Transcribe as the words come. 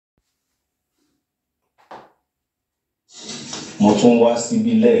mo tún wá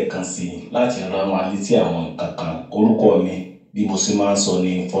síbí lẹ́ẹ̀kan sí láti rán wa létí àwọn kankan. Orúkọ mi bí mo ṣe máa ń sọ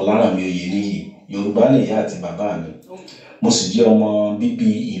ní Fọlárànmí Oyèníyì, Yorùbá nìyá àti bàbá mi. Mo sì jẹ́ ọmọ bíbí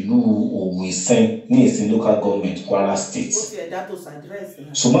ìlú Òwú-Ìsẹ́n ní Ìsìn local government Kwara State.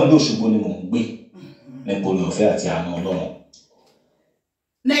 Ṣùgbọ́n ìlú Òṣogbo ni mò ń gbé nípa oore ọ̀fẹ́ àti àánú Ọlọ́run.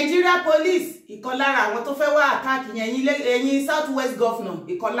 Nigeria police ìkan lára àwọn tó fẹ́ wá attack yẹn ẹ̀yin South West governor,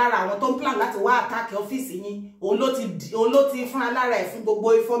 ìkan lára àwọn tó ń plan láti wá attack ọ́fíìsì yín, òun ló ti fún alára ẹ̀ fún gbogbo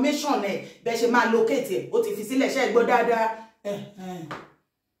information ẹ̀ bẹ́ẹ̀ ṣe máa locate ẹ̀, ó ti fi sílẹ̀ ṣe gbọ́ dáadáa.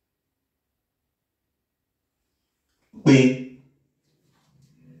 Pé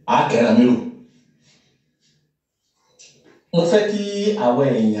àkẹ́ràn mi rò mo fẹ́ kí àwọn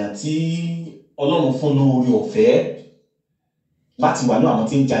èèyàn tí Ọlọ́run fún lórí ọ̀fẹ́ láti wà ní àwọn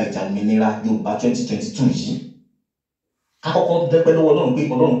tí ń ja ìjà òmìnira Yorùbá 2022 yìí ká kọ́kọ́ dúpẹ́ lọ́wọ́ Ọlọ́run pé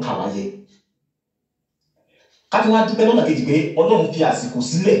Ọlọ́run kà wá yẹ, ká tún wá dúpẹ́ lọ́nà kejì pé Ọlọ́run fi àsìkò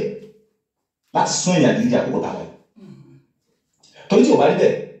sílẹ̀ láti sún ìrìn àjò àkókò táwọn torí tí ò bá rí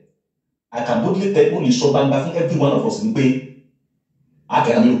bẹ́ẹ̀ I can boldly tell you sọ gbangba fún every one of us ní pé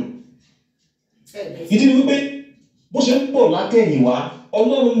àkẹ́ràn mi rò. Ìdí ni wípé bó ṣe ń pọ̀ látẹ̀yìn wá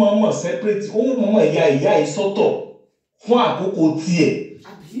Ọlọ́run máa mọ̀ separate ó mọ̀ ìyá ìsọ́tọ̀ fún àkókò tiẹ̀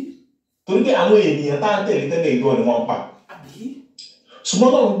torí pé àwọn ènìyàn tá ń tẹ̀lé tẹ́lẹ̀ ìlú ni wọ́n pa ṣùgbọ́n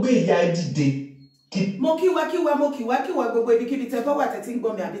Ọlọ́run gbé ìyá dìde. Mo kíwá gbogbo ibikíbi tẹ́ bá wà tẹ́tí ń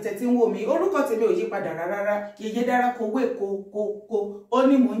gbọ́ mi àbí tẹ́tí ń wò mí, orúkọ tèmi ò yí padà rárá, Yèyé Dára Kowé ko ó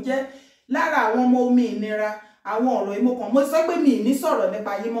ní mò ń jẹ́ lára àwọn ọmọ Òmìnira. Àwọn ọ̀rọ̀ yìí mo kàn mo sọ pé mi ní sọ̀rọ̀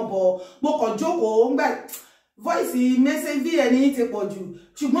nípa yín mọ́ bọ̀ mo kàn jókòó ńgbà voice message ẹni ti pọ̀ jù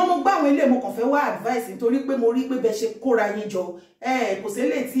ṣùgbọ́n mo gbá àwọn ilé mo kàn fẹ́ wá advice nítorí pé mo rí pé bẹ́ẹ̀ ṣe kóra yín jọ kò sí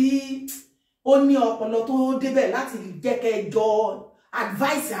lè tí ó ní ọpọlọ tó débẹ̀ láti jẹ́ kẹ́ jọ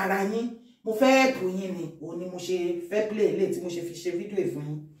advice ara yín. Mo fẹ́ pò yín ni òun ni mo ṣe fẹ́ play ilé tí mo ṣe fi ṣe fídíò fún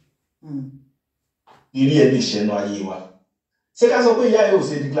yín. Ìrí ẹni ìṣẹ́nu ayé wa ṣé ká sọ pé ìyá yóò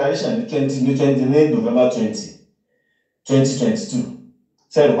ṣe declaration ní 29 November 2022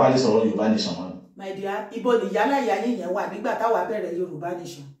 sẹ́rù pálí sọ̀rọ̀ Yorùbá nation wọn. My dear, ibo ni yálà ìyá yín yẹn wà nígbà táwa bẹ̀rẹ̀ Yorùbá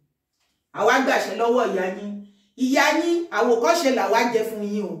nation. Àwa gbàṣẹ lọ́wọ́ ìyá yín. Ìyá yín àwòkọ́ṣe làwa jẹ fún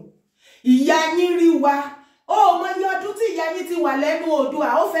yín o. Ìyá yín rí wa. Ó mọ iye ọdún tí ìyá yín ti wà lẹ́nu Oòduà,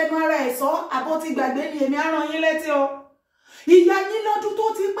 ó fẹnu ara ẹ̀ sọ, àbó ti gbàgbé ni èmi á rán yín létí o. Ìyá yín lọ́dún tó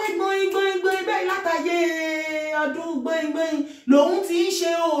ti pé gbọ́n bẹ́ẹ̀ látàyè ọdún gbọ́n lòun ti ń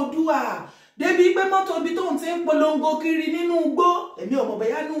ṣe Oòduà. Débi pé mọ́tò ibi tóun ti ń polongo kiri nínú igbó, èmi ò mọ̀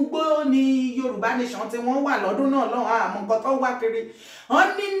bóyá nínú igbó ni Yorùbá nation tí wọ́n wà lọ́dún náà lọ́hùn àmọ́ nǹkan tó wá kiri. Wọ́n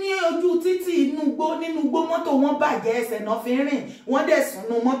ní ojú títì nínú igbó mọ́tò wọn bàjẹ́ ẹsẹ̀ náà fi rìn, wọ́n dẹ̀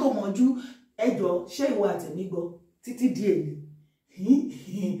sùnú mọ́tò mọ́jú. Ẹjọ́ ṣé ìwọ àtẹ̀mí gbọ́ títí di èyí?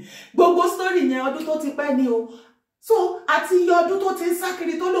 Gbogbo story yẹn ọdún tó ti pẹ́ ni o. So àti iye ọdún tó ti ń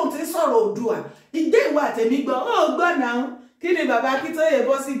sákiri tó lóun ti ń sọ̀rọ̀ Oòduà, ìgbé ìwọ àtẹ̀mí gbọ́ ó gbọ́ náà kí ni bàbá Akintoye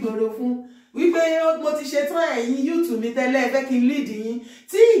bọ́ sí gbòòrò fún wípé mo ti ṣe tán ẹ̀yin YouTube mi tẹ́lẹ̀ fẹ́ kí n lead yín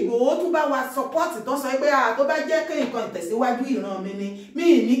tí Ìgbòho tún bá wa support tó sọ pé tó bá jẹ́ kí nǹkan ìtẹ̀síwájú ìran mi ni mi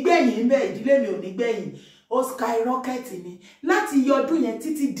ì ní gbẹ̀yìn ń bẹ̀, ìdílé mi ò ní gbẹ̀yìn. Ó skyrocket ni láti iye ọdún yẹn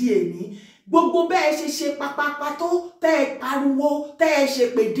títí di èní. Gbogbo bẹ́ẹ̀ ṣe pápápá tó tẹ́ ẹ pariwo tẹ́ ẹ ṣe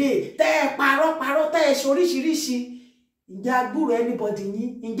pèdè tẹ́ ẹ parọ́ tẹ́ ẹ ṣe oríṣiríṣi. Ǹjẹ́ agbúrò anybody yín?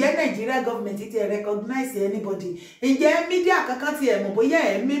 Ǹjẹ́ Nigeria government ti ẹ recognize anybody? Ǹjẹ́ media kankan ti ẹ mọ̀ bóyá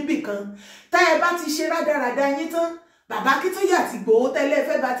ẹ mímì kan? Tẹ́ ẹ bá ti ṣe rádaràda yín tán, bàbá Akintoye àti Ìgbòho tẹ́lẹ̀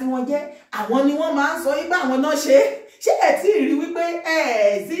fẹ́ bá tí wọ́n jẹ́, àwọn ni wọ́n máa ń sọ ipá àwọn náà ṣe. Ṣé ẹ tí rí wípé ẹ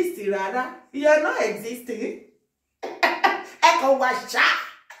exist rárá? You are not existing. Ẹ kàn wá ṣá.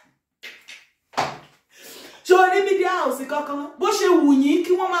 Ṣorí media house kankan bó ṣe wù yín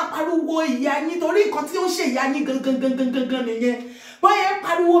kí wọ́n máa pariwo ìyá yín torí nǹkan tí ó ń ṣe ìyá yín gangan nìyẹn. Bóyá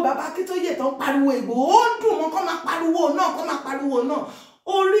pariwo bàbá Akintoye tó ń pariwo Ìgbòho, ó dùn mọ́ kó máa pariwo náà.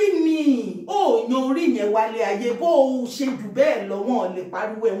 Orí ni ó yan orí yẹn wálé ayé bó o ṣe jù bẹ́ẹ̀ lọ wọn ò lè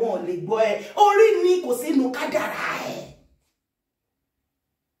pariwo ẹ̀, wọn ò lè gbọ́ ẹ. Orí ni kò sínú kádàrá ẹ̀.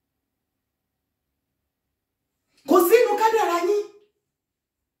 Kò sínú kádàrá yín.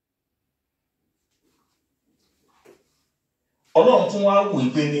 Ọlọ́run tún wá wò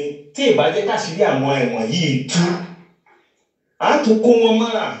pé ní tí ìbá jẹ́ káṣírí àwọn ẹ̀wọ̀n yìí tú á tún kó wọn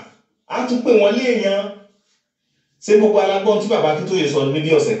mọ́ra, á tún pè wọ́n léèyàn. Ṣé gbogbo alágbọ́n tí bàbá Akintoye sọ ní bí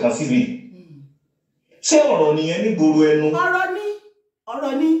ọ̀sẹ̀ kan síbi? Ṣé ọ̀rọ̀ nìyẹn nígboro ẹnu?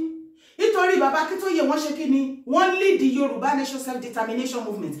 Ọ̀rọ̀ ni nítorí bàbá Akintoye wọ́n ṣe kí ni wọ́n lead the Yorùbá nation self-determination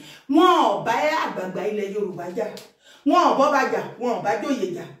movement. Wọ́n ò bá àgbààgbà ilẹ̀ Yorùbá jà, wọ́n ò bọ́ bá jà, wọ́n ò bá jóyè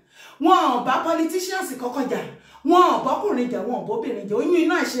jà, wọ́n ò bá politicians kọ́kọ́ jà, wọ́n ò bọ́kùnrin jà, wọ́n ò bóbìnrin jà, oyún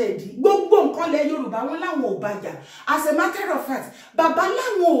iná àṣẹ ìdí gbogbo nǹkan kan lẹ Yorùbá wọn láwọn ò bàjà. As a matter of fact, bàbá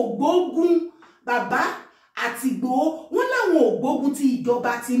láwọn ò gbógun, bàbá àti Igboho wọn láwọn ò gbógun ti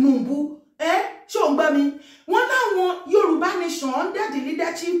ìjọba Tinubu. Ṣé o ń gbọ́ mi? Wọ́n láwọn Yorùbá nation under the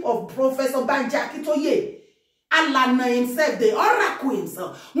leadership of Professor Banji Akintoye, Alana himself, the oracle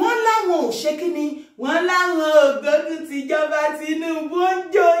himself. Wọ́n láwọn ò ṣe kíni, wọ́n láwọn ò gbógun ti ìjọba Tinubu ń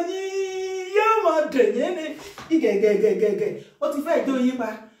jó yín, yóò mọ̀ dèyẹ ni. Igẹ̀gẹ̀gẹ̀gẹ̀gẹ̀, ó ti fẹ́ jó yín pa.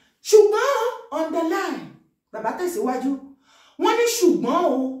 Ṣùgbọ́n on the line, bàbá tẹ̀síwájú. Wọ́n ní ṣùgbọ́n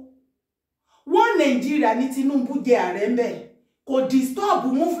o, wọ́n Nàìjíríà ní Tinubu jẹ ààrẹ ń bẹ̀. Kò disturb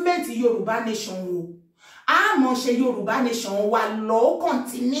movement Yorùbá nation o. A mọ̀ ṣe Yorùbá nation wa lọ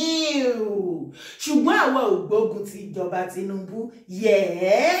continue. Ṣùgbọ́n àwa ò gbógun ti ìjọba Tinubu.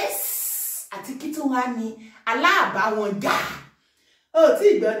 Yes. Àti kí tó wá ní aláàbá wọn jà. Ó tí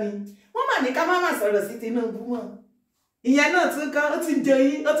gbọ́ ni. Wọ́n mà ní ká má má sọ̀rọ̀ sí Tinubu mọ́. Ìyẹn náà tún kan, ó ti jẹ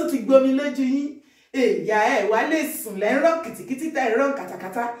yín, ó tún ti gbomi lójú yín. Ìyá ẹ̀ wá lè sùn lẹ́rọ̀ kìtìkìtì tẹ̀ rọ̀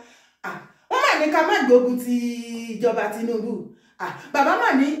kàtàkàtà. Wọ́n mà ní ká má gbógun ti ìjọba Tinubu. Bàbá mà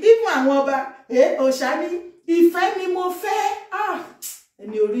ní ìmú àwọn ọba òṣà ní ìfẹ́ ni mo fẹ́.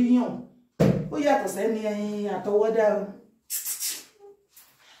 Ẹni orí yàn ó yàtọ̀ sẹ́ni àtọwọ́dá o.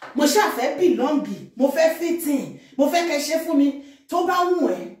 Mo ṣàfẹ́ bìlọ́ǹgì, mo fẹ́ fitting, mo fẹ́ kẹ́ ṣe fún mi tó bá wù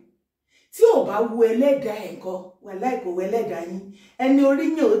ẹ́. Tí ò bá wu ẹlẹ́dàá ẹ̀ ńkọ́, wàláhì kò wù ẹlẹ́dàá yín. Ẹni orí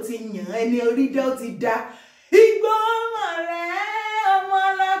yàn ó ti yàn, ẹni orí dá ó ti dá. Igboho rẹ̀ ọmọ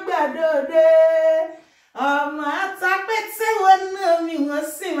alágbàdòde, ọmọ àtàpẹ́tẹ́ wọn náà mi wọ́n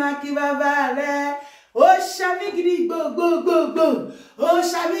sì máa kí bàbá rẹ̀. Ó ṣàmì gidi gbogbogbò, ó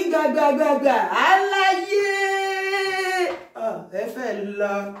ṣàmì gbàgbàgbàgbà, aláyé. Ẹ fẹ́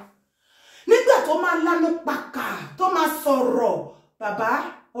lọ. Nígbà tó máa lánú pàkà, tó máa sọ̀rọ̀, bàbá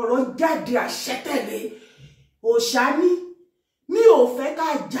ọ̀rọ̀ jáde àṣẹ tẹ̀lé. Òṣà ní mi ò fẹ́ ká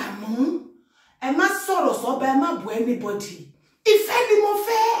jà mọ́. Ẹ má sọ̀rọ̀ sọ́ba, ẹ má bu anybody. Ìfẹ́ ni mo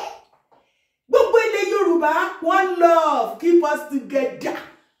fẹ́. Gbogbo ilẹ̀ Yorùbá, one love, keep us together.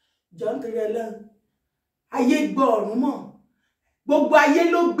 John Tirela, ayé gbọ́ ọ̀run mọ̀. Gbogbo ayé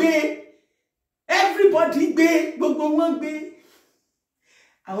ló gbé. Everybody gbé, gbogbo wọn gbé.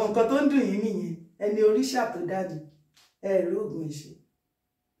 Àwọn nǹkan tó ń dùn yín nìyẹn. Ẹni oríṣà tó dájú. Ẹ̀rọ ògùn ìṣe.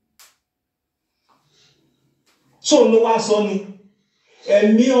 So ló wá sọ ni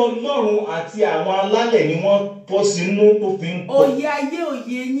ẹ̀mí Ọlọ́run àti àwọn alálẹ̀ ni wọ́n bọ́ sínú tó fi ń pọ̀. Òye ayé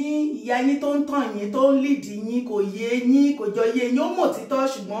òye yín, ìyá yín tó ń tàn yín, tó ń lead yín, kò yé yín, kò jọ yé yín, ó mọ̀ òtítọ́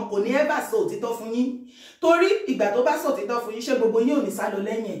ṣùgbọ́n kò ní ever sọ òtítọ́ fún yín. Torí ìgbà tó bá sọ òtítọ́ fún yín, ṣé gbogbo yín ò ní sálọ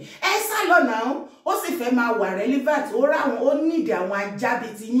lẹ́yìn ẹ̀. Ẹ sálọ náà, ó sì fẹ́ máa wà relevant, ó ráwọn, ó nídìí àwọn ajá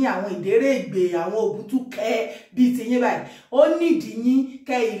bíi ti yín, àwọn ìdérè ìgbè, àwọn òbútúkẹ́ bíi ti yín báyìí. Ó nídìí yín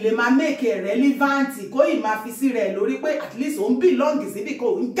kẹ́ ilé máa make it relevant, kó ì máa fi sí rẹ̀ lórí pé at least ó ń belong síbi kò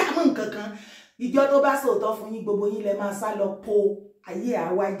ń jámọ́ nǹkan kan. Ìjọ tó bá sọ̀tọ̀ fún yín, gbogbo yín lẹ máa sá lọ po ayé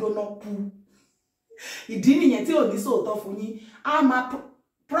àwa jóná kú. Ìdí nìyẹn tí ò ní sọ̀tọ̀ fún yín. A máa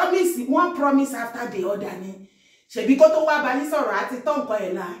promise, one promise after the other ni. Ṣebí kó tó wá bá yín sọ̀rọ̀ àti tán nǹkan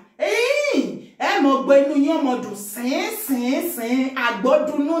ẹ̀ la. Ẹ mọ̀ gbọ́ inú yín ọmọ dùn sín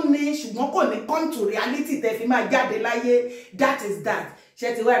àgbọ́dúnú ni, ṣùgbọ́n kò ní come to reality tẹ́ fi máa jáde láyé. That is that.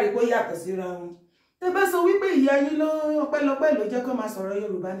 Ṣé ti wá rí kó yàtọ̀ síra wọn. Tẹ́ bá sọ wípé ìyá yín ló ọpẹ́lọpẹ́ ló jẹ́ kó máa sọ̀rọ̀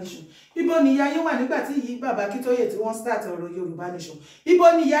Yorùbá nation. Ibo ni ìyá yín wà nígbà tí yìí bàbá Akintoye tí wọ́n start ọ̀rọ̀ Yorùbá nation. Ibo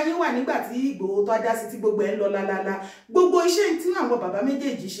ni ìyá yín wà nígbà tí Igboho tó dá sí tí gbogbo ẹ̀ ń lọ lálálá. Gbogbo iṣẹ́ tí àwọn bàbá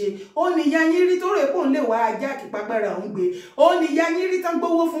méjèèjì ṣe. Ó ní ìyá yín rí tó rè pò ń lè wá ajá kí pápára òun gbé. Ó ní ìyá yín rí tán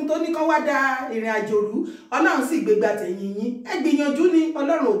gbowó fún tó ní kán wá da ìrìn àjò rú. Ọlọ́run sì gbégbá tẹ̀yìn yín. Ẹ gbìyànjú ni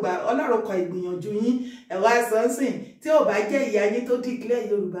Ọlọ́run kọ ìgbìyànjú yín. Ẹ wá sọ́nsìn tí ò bá jẹ́ ìyá yín tó declare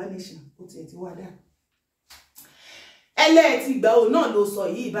Yorùbá nation. Ó tiẹ̀ ti wá dá. Ẹlẹ́ẹ̀tì ìgbà òun náà ló sọ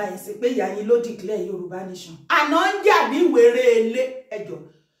yìí báyìí sí pé ìyá yín ló declare Yorùbá nation. Àná ń jà ní ìwéré ilé ẹjọ́.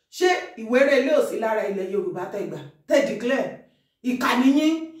 Ṣé ìwéré ilé ò sí lára ilẹ̀ Yorùbá tẹ̀gbà tẹ̀ declare? Ìkànnì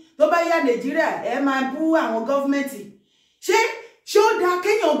yín tó bá yá Nàìjíríà ẹ máa bú àwọn gọ́fúmẹ̀ntì. Ṣé ó dáa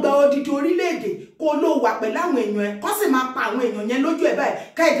kéèyàn gba odidi orílẹ̀-èdè kó ló wà pẹ̀lú àwọn èèyàn ẹ̀ kó sì máa pa àwọn èèyàn yẹn lójú ẹ̀ báyìí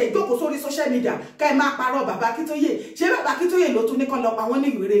ká ẹ̀jẹ̀ jókòó sórí social media ká ẹ máa parọ́ bàbá Akintoye. Ṣé bàbá Akintoye ló tún ní kán lọ pa wọ́n ní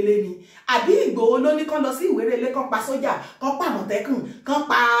ìwérelé ni? Àbí Ìgbòho ló ní kán lọ sí ìwérelé kán pa sójà, kán pa Àmọ̀tẹ́kùn, kán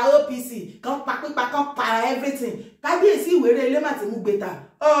pa OPC, kán pa pípa, kán pa everything. Kábíyèsí ìwérelé má ti mú gbé ta.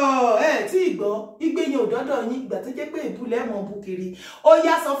 Tí ìgbọ́ ìgbéyìn òdọ́dọ̀ yín ìgbà tó jẹ́ pé ìbúlẹ̀ mọ̀ bù kiri. Ó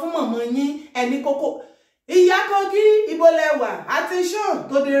yá sọ fún mọ̀mọ́ yín ẹni kókó. Ìyá Kogi ibo lẹ́wà, attention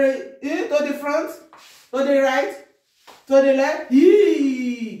to the front, to the right, to the left.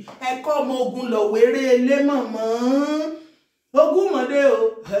 Ẹ̀kọ́ ọmọ ogun lọ wéré ilé mọ̀mọ́. Ogun mọ̀dé o,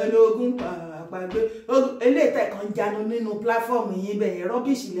 ẹni ogun pàgbé eléyìí tẹ̀ kan jánu nínú platform yín bẹ́ẹ̀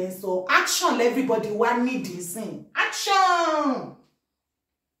rubbish lẹ́ ń sọ action everybody wá need sin action.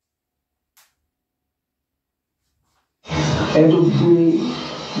 ẹ tó gbé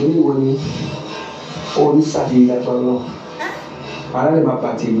nínú ìwọlé orí sàdéyàtọ̀ náà ara lè máa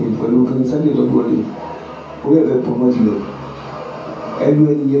pàtẹ ìwé pẹ̀lú kí Sunday tó wọlé orí ẹ̀fẹ̀ promote lọ ẹnu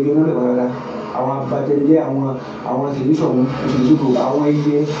ẹni yẹ yọ náà lè wáyà àwọn abatẹnudẹ àwọn tẹlifíṣọ̀n òṣèlú àwọn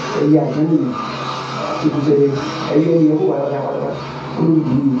ẹyẹ àjẹmí tuntun sẹlẹ ẹyẹ ẹyẹ kó wáyà pátápátá olórí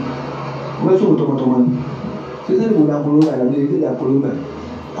ìlú wọ́n sọ̀rọ̀ tọmọtọmọ ni sísè ní ìwòlá àpòlọ́ náà àbí ilé àpòlọ́ náà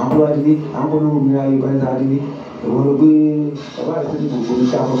àpòlọ́ adìní àwọn kọ́nà òmìnira yorùbá ní adìní ìwọ́n lọ gbé bàbá rẹ̀ sẹ́ni gbogbo ní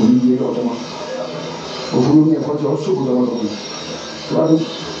sáà fọ́ọ̀mù yìí yẹ ọ̀tọ́mọ òfurufú ní ẹ̀kọ́ tí ó sọ̀rọ̀ tọmọtọmọ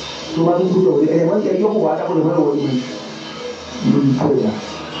tó bá tó gbúdọ̀ wọlé ẹ̀yẹ wọ́n ti ẹ̀yọ́ kó wà á dákọ̀dọ̀ mẹ́rin wọlé mi lórí ìfọ̀ ẹ̀dá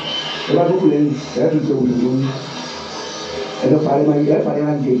ẹ bá tó kù lẹ́yìn ẹ̀yà tó tẹ òwúrọ̀ lórí ẹ̀dọ̀ parí máa yẹ ẹ̀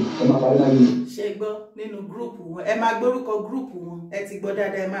máa parí máa yẹ. ṣe gbọ́ nínú gúrùpù wọn ẹ máa gbórúkọ gúrùpù wọn ẹ ti gbọ́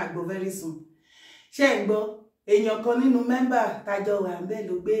dáadáa ẹ máa gbọ́ very soon ṣe ń gbọ́ èèyàn kan nínú mẹ́mbà tájọ wà ń bẹ̀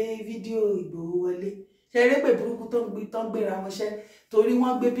ló gbé fídíò Ìgbòho wọlé ṣe eré pè burúkú tó ń gbéra wọn ṣẹ́ torí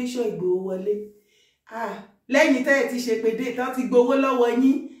wọ́n gbé píṣọ̀ Ìgbòho wọlé lẹ́yìn tẹ́ ẹ ti ṣe pédé tán ti gbowó lọ́wọ́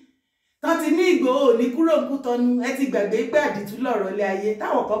yín tán ti ní Ìgbòho ní kúrò ń kú tọnu ẹ ti gbàgbé pé àdìtú lọ̀rọ̀ lé ayé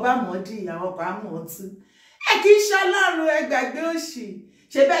táwọn kan bá mọ̀ ọ́ dì àwọn kan á mọ̀ ọ́ tú ẹ kì í ṣọlọ́run ẹ gbàgbé òṣì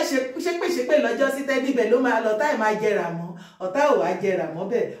ṣe bẹ́ẹ̀ ṣépè lọ́jọ́ sí tẹ́ níbẹ̀ ló máa lọ táì máa jẹrà mọ́ ọ̀tá ò wá jẹrà mọ́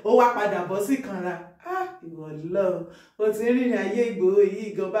bẹ́ẹ̀ ó wá padà bọ́ sí kanra ìwọ lọ o ti rìnrìn ayé Ìgbòho yìí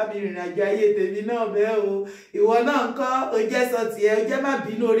gan bá mi rìnrìn àjò ayé tèmi náà bẹ́ẹ̀ o ìwọ náà ń kọ́ o jẹ́ sọ tiẹ̀ o jẹ́ má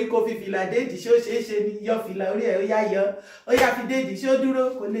bínú orí kó fi fìlà déèdì ṣó ṣeé ṣe ni yọ fìlà orí ẹ̀ ó yá fi déèdì ṣó dúró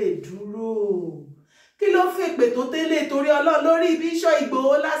kó lè dúró kí ló ń fèpè tó tẹ́lẹ̀ torí Ọlọ́run lórí ibi iṣọ́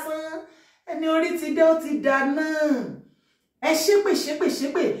Ìgbòho lásán ẹni orí ti dé ó ti dá náà ẹ ṣépè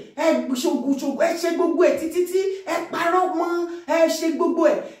ẹ ṣogun ẹ ṣe gbogbo ẹ títí ẹ parọ́ mọ́ ẹ ṣe gbogbo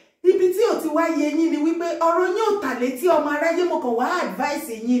ẹ ibi tí ò ti wá yé yín ni wípé ọ̀rọ̀ yín ò tà létí ọmọ aráyé mo kàn wá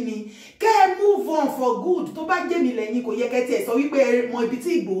advice yín ni kẹ́ ẹ move on for good tó bá jẹ́ mi lẹ́yìn kò yẹ kẹ́ tiẹ̀ sọ wípé ẹ mọ ibi tí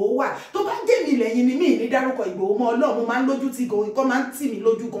Ìgbòho wà tó bá jẹ́ mi lẹ́yìn ni mí ní dárúkọ Ìgbòho mọ́ Ọlọ́run mo máa ń lójú tí gan ikọ́ máa ń tì mí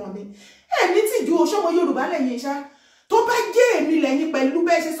lójú gan ni ẹ ní tìjú o ṣọmọ Yorùbá lẹ́yìn ṣá tó bá jẹ́ èmi lẹ́yìn pẹ̀lú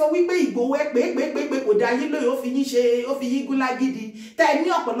bẹ́ẹ̀ ṣe sọ wípé Ìgbòho ẹ pé kò dá yín lóye ó fi yín gún lágídí tẹ́ ẹ ní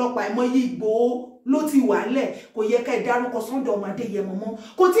ọ̀pọ̀lọpọ̀ àìmọye Ìgbòho ló ti wà lẹ̀ kò yẹ ká ẹ dárúkọ Sunday ọmọ Adéyẹmọ mọ́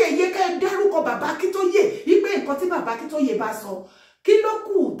kò tí ẹ yẹ ká ẹ dárúkọ bàbá Akintoye wípé nǹkan tí bàbá Akintoye bá sọ kí ló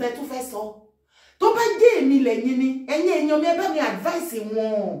kù tẹ́ tún fẹ́ sọ tó bá jẹ́ èmi lẹ́yìn ni ẹ̀yin èèyàn mi ẹ bá mi advice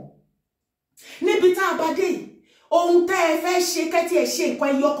wọn níbi tá a bá dé yìí ohun tẹ́ ẹ fẹ́ ṣe kẹ́tí ẹ ṣe nǹkan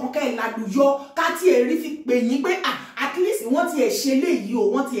ẹyọ kan kẹ́ ẹ lálùyọ ká tí ẹ rí fi pè yín pé at least wọ́n ti ẹ̀ ṣe léyìí o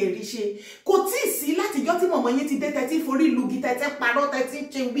wọ́n ti ẹ̀ rí ṣe kò tí ì sí látijọ́ tí mọ̀mọ́ yín ti dé tẹ́tí forí lugi tẹ́tẹ́ parọ́ tẹ́tí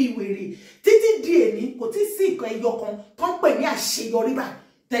ṣe bí wèrè títí di èní kò tí ì sí nǹkan ẹyọ kan tó ń pè ní àṣeyọrí bá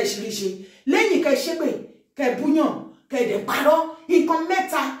tẹ́ ẹ ṣe rí ṣe lẹ́yìn kẹ́ ẹ ṣépè kẹ́ ẹ búyàn kẹ́ ẹ dẹ̀ parọ́ nǹkan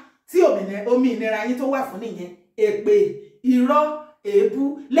mẹ́ta tí òmìnira yín tó wà fún nìyẹn èpè irọ́ èébú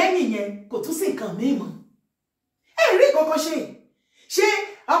lẹ́yìn yẹn kò tún sí nǹkan míì mọ́ rí kọ́kọ́ ṣe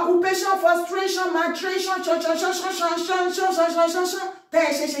occupation frustration maltration tẹ́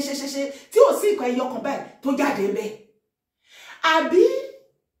ẹ ṣe tí ò sí nǹkan ẹyọ kan báyìí tó jáde ń bẹ àbí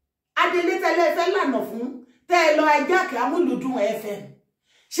adélé tẹ́lẹ̀ fẹ́ lànà fún tẹ́ ẹ lọ ajáàkì amúlùdùn FM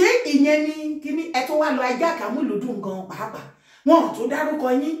ṣé ìyẹn ni kíní ẹ tó wá lọ ajáàkì amúlùdùn gan pàápàá wọn tó dárúkọ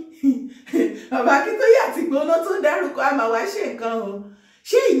yín bàbá Akintoye àti Ìgbòho tó dárúkọ àmà wá ṣe nǹkan o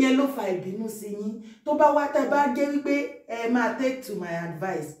ṣé ìyẹn ló fa ìbínú sí yín tó bá wá tẹ́ bá jẹ́ wípé ẹ máa take to my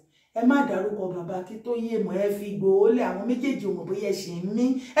advice ẹ má dárúkọ bàbá Akintoye mọ́ ẹ fi Ìgbòho lé àwọn méjèèjì ò mọ̀ bóyá ẹ ṣe ń mí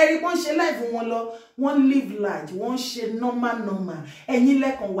ẹ rí wọ́n ṣe live wọn lọ wọ́n live large wọ́n ṣe normal ẹ̀yin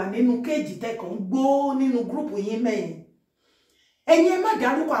lẹ́kàn wà nínú kéèjì tẹ́kàn gbó nínú gúrùpù yín mẹ́yìn ẹ̀yin ẹ má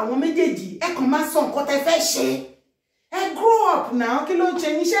dárúkọ àwọn méjèèjì ẹ kàn má sọ nǹkan tẹ́ fẹ́ ṣe ẹ grow up now kí ló ń ṣe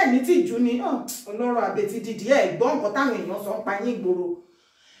níṣẹ́ ní tìjú ni ọlọ́rọ̀ àbètí dìdí ẹ gbọ́ nǹkan táwọn èèyàn sọ ń pa yín gbòòrò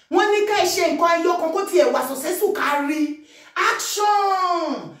wọ́n ní ká ṣe nǹkan ẹyọ kan kó tiẹ̀ wà successful kárí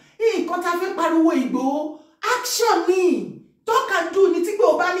action nǹkan tá a fẹ́ pariwo Ìgbòho action ni talk and do ni tí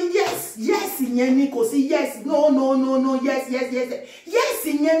Ìgbòho bá ní yes yẹn ni kò sí yes no yes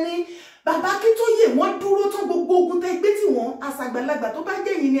yẹn ni bàbá Akintoye wọ́n dúró tán gbogbo ogun tẹ́ gbé tí wọ́n àṣàgbàlagbà tó bá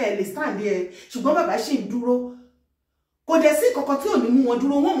jẹ́ yín ni ẹ̀ lè stand ẹ̀ ṣùgbọ́n bàbá ṣì ń dúró kò dẹ̀ sí kankan tí ò ní mú wọn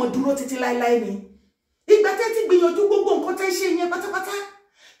dúró wọ́n mọ̀ dúró títí láéláé ni ìgbà tẹ́ ti gbìyànjú gbogbo nǹkan tẹ́ ṣe yẹn pátápátá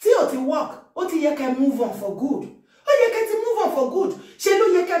tí ò ti work ó ti yẹ kẹ́ move on for good ó yẹ kẹ́ ti move on for good ṣe ló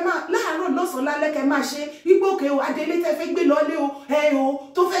yẹ kẹ́ máa láàárọ̀ lọ́sàn sọ lálẹ́ kẹ́ máa ṣe wípé o Adélé tẹ́ fẹ́ gbé lọ́lé o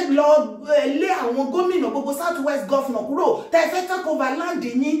tó fẹ́ lọ lé àwọn gómìnà gbogbo South West governor kúrò tẹ́ fẹ́ take over land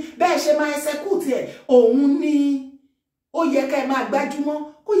yín bẹ́ẹ̀ ṣe máa execute ẹ̀ òun ni ó yẹ kẹ́ máa gbájúmọ́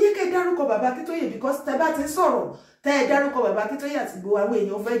kó yẹ kẹ́ dárúkọ bàbá Akintoye because tẹ́ bá ti sọ̀rọ̀ tẹ́ dárúkọ bàbá Akintoye àti Igboho àwọn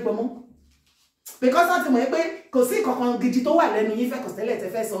èèyàn fẹ́ gbọmọ́ because wọ́n ti mọ̀ pé kò sí nǹkan gidi tó wà lẹ́nu yín fẹ́ kò tẹ́lẹ̀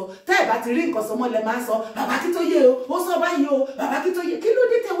tẹ́ fẹ́ sọ tẹ́ bá ti rí nǹkan sọmọ́ lẹ máa sọ bàbá Akintoye ó sọ báyìí o bàbá Akintoye kí ló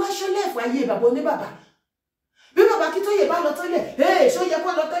dé tẹ́ wá ṣọlẹ̀ fún ayé bàbá oníbàbà bí bàbá Akintoye bá lọ tọ́lẹ̀ ṣó yẹ kó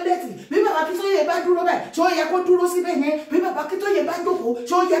lọ tọ́lẹ̀tì bí bàbá Akintoye bá dúró báyìí ṣó yẹ kó dúró síbẹ̀ yẹn bí bàbá Akintoye bá jókòó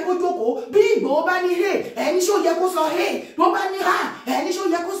ṣó yẹ kó jókòó bí Igboho bá ní ẹni ṣó yẹ kó sọ tó bá ní ẹni ṣó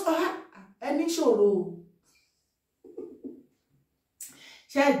yẹ kó sọ ẹni ṣòro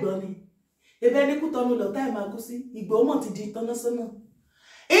ṣé ẹ̀gbọ́n ni ebe ní Kútọ́nù lọ táì máa kú sí Igboho mọ̀ ti di international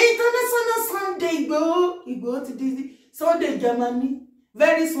Sunday Igboho ti di Sunday Germany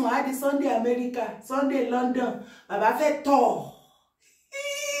very soon á di Sunday America Sunday London bàbá fẹ́ tọ̀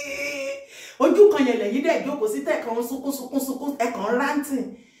ojú kan yẹn lẹ́yìn dẹ̀ jókòó sí tẹ̀kan sunkún ẹ̀kan rántí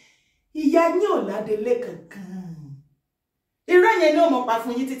ìyá ní Ọ̀làdélé kankan irọ́ yẹn ní ó mọ̀ pa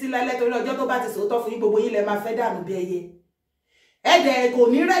fún yín títí lálẹ́ torí ọjọ́ tó bá ti sòótọ́ fún yín gbogbo yín lẹ máa fẹ́ dànù bí ẹyẹ ẹ̀dẹ̀ kò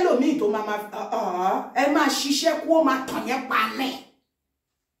ní rẹ́lòmíì tó ẹ máa ṣiṣẹ́ kú ó máa tàn yẹn panẹ́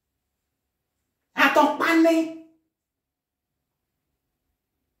àtàn panẹ́.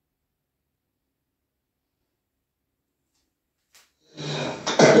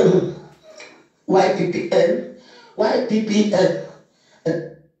 YPPN.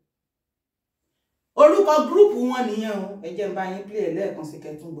 Orúkọ gúrùpù wọn nìyẹn o ẹ jẹ́ n bá yín play lẹ́ẹ̀kan sí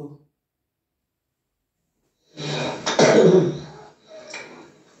kẹ́tún gbọ́.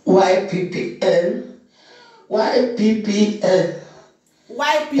 YPPN. YPPN.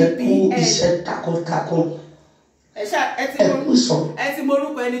 Iṣẹ́ takuntakun. Ẹ ti mọ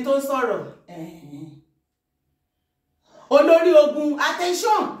orúkọ ẹni tó ń sọ̀rọ̀. Olórí ogun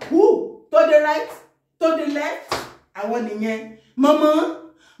attention to the right to the left àwọn nìyẹn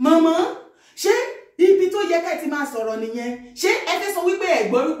mọmọ ṣé ibi tó yẹ ká ti máa sọ̀rọ̀ nìyẹn ṣé ẹ fẹ́ sọ wípé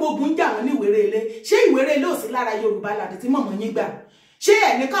ẹ̀gbọ́n wípé ogun jà wọ́n ní Ìwéré-Ilé ṣé Ìwéré-Ilé ò sí lára Yorùbá láti tí mọ̀mọ́ yín gbà ṣé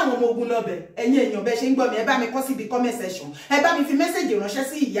ẹ̀ ní káwọn ọmọ ogun lọ́bẹ̀ ẹ̀yin èèyàn bẹ́ẹ̀ ṣe ń gbọ́ mi ẹ bá mi kọ síbi comment section ẹ bá mi fi mẹ́sẹ̀jì ránṣẹ́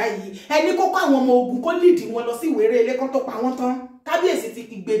sí ìyá yìí ẹ ní kó kó àwọn ọmọ ogun kó líìdì wọn lọ sí Ìwéré-Ilé kan tó pa wọ́n tán kábíyèsí ti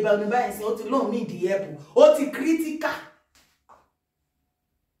gbé bẹnu báyìí sí ó ti lóun ní ìdí ẹ̀bù ó ti critical.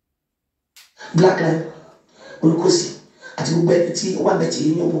 Black life olùkọ́sí àti gbogbo ẹni tí ó wà bẹ́ẹ̀ tí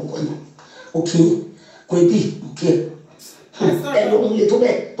yín ọmọ nǹkan yìí òkè kò ebi òkè ẹ lóun lè tó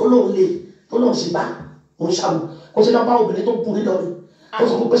bẹ́ẹ̀ tó lóun ṣe bá òun ṣàwò kó ṣe lọ bá obìnrin tó kú nílọrin ó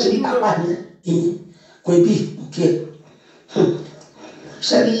sọ pé ṣe ní kápá ní ẹ̀yìn kò ebi òkè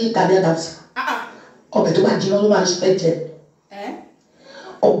ṣe rí Gani Adams ọbẹ̀ tó bá jiná ló máa ń fẹ́ jẹ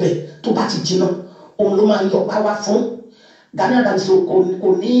ọbẹ̀ tó bá ti jiná òun ló máa ń yọ wá fún Gani Adams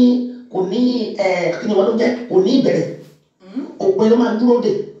kò ní kí ni wọ́n ló jẹ́ kò ní ìbẹ̀rẹ̀ òpin ló máa dúró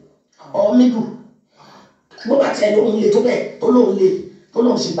dè ọmídù bó bá tiẹ̀ lóun lè tó bẹ́ẹ̀ tó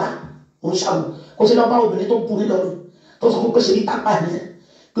lóun sì bá òun ṣàwò kó ṣe lọ bá obìnrin tó kú nílọrin tó sọ pé ṣe ní pápá yẹn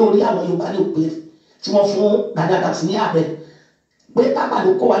pé orí àwọn Yorùbá ní òpin tí wọ́n fún Gani Adams ní ààrẹ pé pápá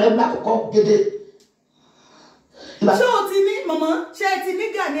ló kó wa lẹ́nu lákòókò gédé. ṣé o ti ní mọ̀mọ́ ṣé ẹ ti ní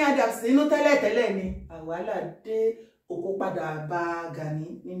Gani Adams nínú tẹ́lẹ̀tẹ́lẹ̀ ni àwàlà dé oko padà bá Gani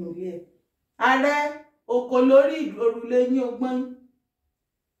nínú ilé ẹ̀ ààrẹ oko lórí òrùlé ní ọgbọ́n.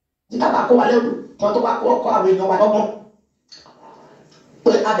 tí bàbá kó wa lẹ́rù wọn tó bá kó ọkọ àwọn èèyàn wa lọ́gbọ́n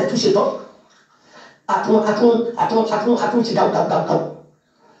pé abẹ́tú ṣe tán àtún ti gàù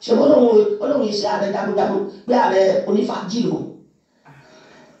ṣe Ọlọ́run yìí ṣe ààrẹ jagunjagun pé ààrẹ onífàájì lò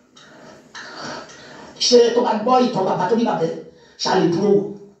ṣe tó bá gbọ́ ìtàn bàbá tó bí bàbá ṣàlè dúró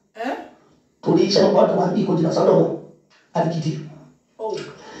torí iṣẹ́ wọn gbọ́dọ̀ wá bí kò jìnnà sọ́dọ̀ wọn lágídí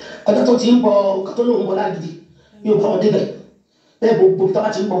ọjọ́ tó ti ń bọ tó lóun bọ lágídí yóò bá wọn débẹ̀ bẹ́ẹ̀ gbogbo tó bá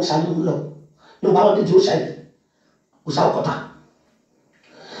ti ń bọ òṣàlù lọ yóò bá wọn dé di òṣà ọkọta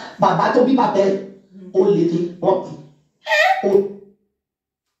bàbá tó bí bàbá ó lè ní wọn kù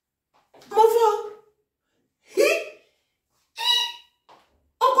mo fọ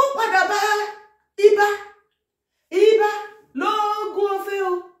ọkọ padà bá ibà lóògùn ọ̀fẹ́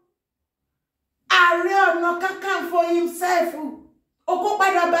o Ààrẹ Ọ̀nà Kakanfò himself ọkọ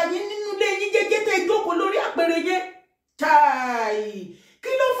padà bá yín nínú ilé yín jẹ́jẹ́ tẹ́ jókòó lórí àpèrè yẹn chai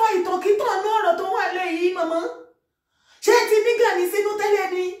kí ló fa ìtànkítàn ní ọ̀rọ̀ tó wà lẹ́yìn mọ̀mọ́ ṣé ti ní Gani sínú tẹ́lẹ̀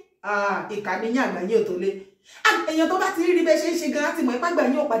ni ìkànnì yín àgbáyé ò tó lé èèyàn tó bá ti rí bẹ́ẹ̀ ṣe ń ṣe gan láti mọ̀ ipá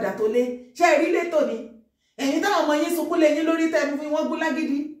àgbáyé ò padà tó lé ṣé ẹ rí létò ni ẹ̀yin táwọn ọmọ yín sunkún lẹ́yìn lórí tẹ́nu fún wọn gún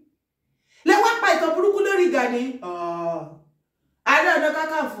lágídí lẹ́wọ́n pa ìtàn burúkú lórí Gani Ààrẹ Ọ̀nà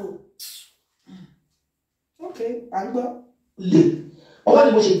Kakanfò Okay, à ń gbọ́. lè ọwọ́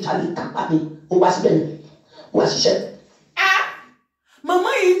ni mo ṣe jalè kápá mi ó wá síbẹ̀ ni ó wá ṣiṣẹ́. Màmá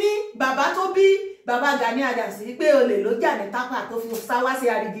yìí ní bàbá tó bí bàbá Gani Adams pé olè ló jà ní tápà tó fi sá wá sí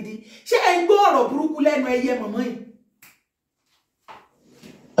Arigidi. Ṣé ẹ ń gbọ́ ọ̀rọ̀ burúkú lẹ́nu ẹyẹ màmá yìí?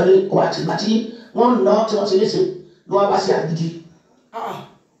 ọ̀rẹ́ kò àtìgbà tí wọ́n ń ná tí wọ́n ṣe léṣe ló wá sí Arigidi.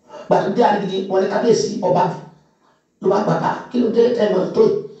 gbàtú dé Arigidi wọn ní kábíyèsí ọba ló bá bàbá kí ló dé ẹ̀mọ̀ tó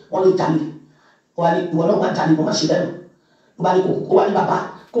wọn ló jalè wà ní ìwọ náà máa jalè wọn máa ṣe bẹ́ẹ̀ ló bá ní kó wá ní bàbá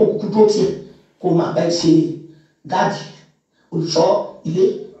kó kú dúró tiẹ̀ kó máa bẹ́ẹ̀ ṣe gáàdì olùṣọ́ ilé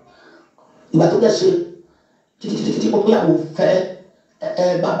ìgbà tó dẹ̀ ṣe títí ó pé àwọn fẹ́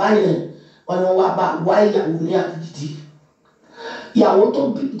bàbá yẹn wọn ni wọn wá bá wá ìyàwó ní Arigidi ìyàwó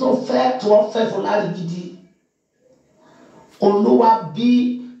tó fẹ́ tí wọ́n fẹ́ fún Arigidi olówó bí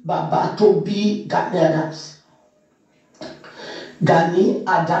bàbá tó bí Gani Adams. Gani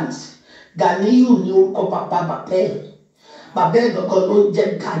Adams Gani yìí ní orúkọ bàbá ẹ̀ gbọ̀ngàn ló ń jẹ́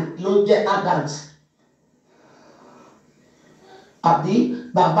Gani ló ń jẹ́ Adams àbí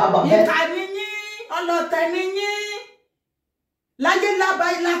bàbá ẹ̀. ìkà ni yín ọlọ́tẹ̀ ni yín láyé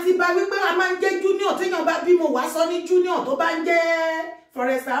lábàáyé láti bá wípé a máa ń jẹ́ junior téèyàn bá bímọ wá sọ ní junior tó bá ń jẹ́ for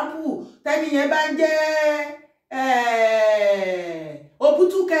example tẹ́ni yẹn bá ń jẹ́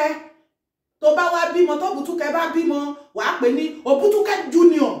Òbútúkẹ́ tó bá wá bímọ tó Òbútúkẹ́ bá bímọ wàá pè ní Òbútúkẹ́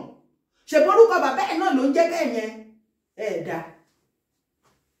junior ṣèbórúkọ bàbá ẹ̀ náà ló ń jẹ́ bẹ́ẹ̀ yẹn ẹ̀ẹ́dá.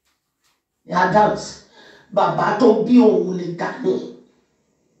 Adams bàbá tó bí òun ní Gani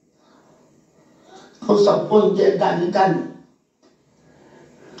ó sọ pé ó ń jẹ́ Gani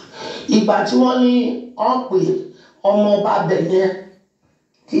ìgbà tí wọ́n ní wọ́n pè ọmọ ọba bẹ̀ yẹn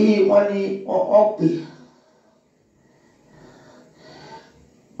tí wọ́n ní wọ́n pè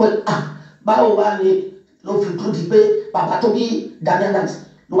báwo wá ni ló fi dúró di pé bàbá tó bí Gani Adams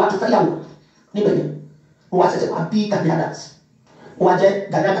ló wá tó fẹ́ yàwó níbẹ̀ yẹn ó wá ṣẹ̀ṣẹ̀ wá bí Gani Adams ó wá jẹ́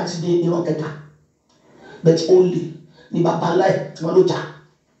Gani Adams ní ìran kẹta bẹ́ẹ̀ ó lè ní bàbá ńlá ẹ̀ tí wọ́n ló jà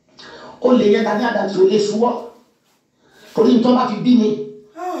ó lè yẹn Gani Adams ò lè ṣúwọ́ torí nítorí bá fi bí ni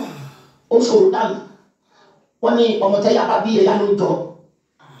ó ṣòro dànù wọ́n ní ọmọ tẹ́yà bá bí ẹ̀yà ló jọ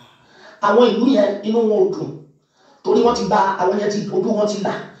àwọn ìlú yẹn inú wọn ò dùn torí wọ́n ti gba àwọn yẹn ti ojú wọn ti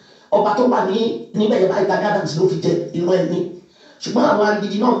là ọba tó wà níbẹ̀ yẹn báyìí Gani Adams ló fi jẹ ìran ẹ̀mí ṣùgbọ́n àwọn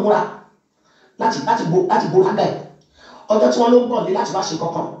Arigidi náà múra láti bo lágbà ẹ̀ ọjọ́ tí wọ́n ló ń bọ̀ ní láti wá ṣe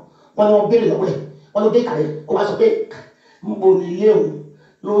kankan wọ́n ní wọ́n béèrè lọ́wọ́ ẹ̀ wọ́n ló dé kàlẹ́ ó wá sọ pé mo nílé òun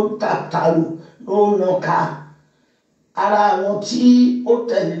ló ń tàtàrò ló ń nà ká ara àwọn tí ó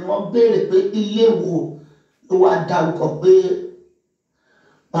tẹ̀lé ni wọ́n béèrè pé ilé wo ló wá dárúkọ pé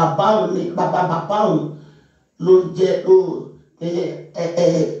bàbá òun ló ń jẹ́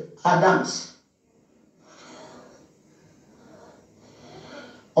Adams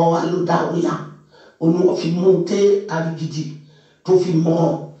ọ̀wá ló dá òyà òun wọ́n fi mú dé Arigidi tó fi mọ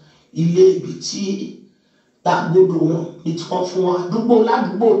ilé ibi tí gbàgbódò wọn ní tí wọ́n fún wọn àdúgbò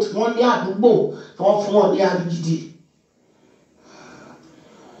ládùúgbò tí wọ́n ní àdúgbò tí wọ́n fún wọn ní Arigidi.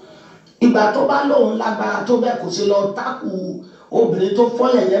 Ìgbà tó bá lóun lágbára tó bẹ́ẹ̀ kò sí lọ tákù obìnrin tó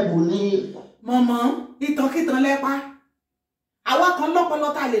fọ́lẹ̀ yẹn bò ní. mọ̀mọ́ ìtànkìtàn lẹ́pa àwa kan lọ́pọlọ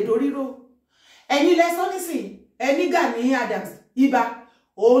tá a lè dorí ró ẹ̀yin lẹ́sọ́ nísìn ẹni Gani Adams ibà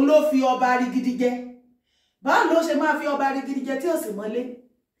òun ló fi ọba Arigidi jẹ báwo ló ṣe máa fi ọba Arigidi jẹ tí ò sì mọ́lé.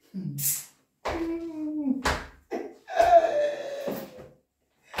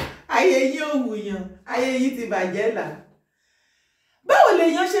 ayé yín ò wùyàn ayé yín ti bàjẹ́ là báwo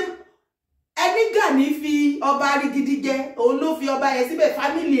lèèyàn ṣe ẹni Gani fi ọba Arigidi jẹ òun ló fi ọba yẹn síbẹ̀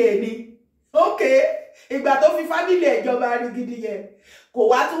fámìlì ẹ̀ ni ok ìgbà tó fi fámìlì ẹ̀ jọba Arigidi yẹn kò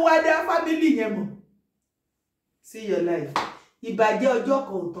wá tún wá dá fámìlì yẹn mọ̀ see your life ìbàjẹ́ ọjọ́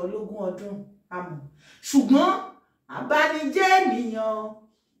kan ò tọ́ lógún ọdún àmọ́ ṣùgbọ́n àbánijẹ́ ènìyàn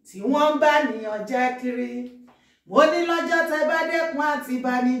tí wọ́n ń bá nìyàn jẹ́ kiri mo ní lọ́jọ́ tẹ́ bá dẹ́kun àti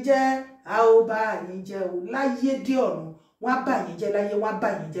ìbànújẹ́ a ó bá yín jẹ́ o láyé dé ọ̀run wọ́n á bá yín jẹ́ láyé wọ́n á bá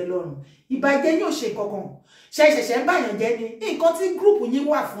yín jẹ́ lọ́run ìbàjẹ́ yóò ṣe kankan ṣẹ̀ṣẹ̀ṣẹ̀ ń bá yín jẹ́ ni nǹkan tí gúrùpù yín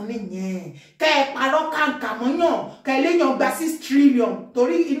wà fún nìyẹn kẹ́ ẹ parọ́ kàǹkà mọ́yàn kẹ́ ẹ léyàn gba 6 trillion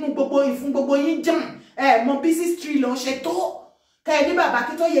torí inú gbogbo ìfún gbogbo yín jàn ẹ mọ bí 6 trillion ṣe tó kẹ́ ẹ ní bàbá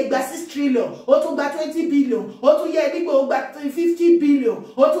Akintoye gba 6 trillion ó tún gba 20 billion ó tún yẹ nígbà ó gba 50 billion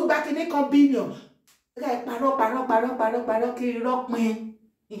ó tún gba kíní kan billion kẹ́ ẹ parọ́ kí irọ́ pin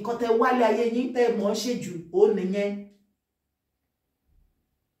nǹkan tẹ wálé ayé yín tẹ mọ̀ ṣe jù ó nìyẹn.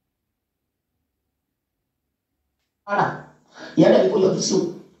 ara ìyẹn lẹ́yìn kó yọjú sí o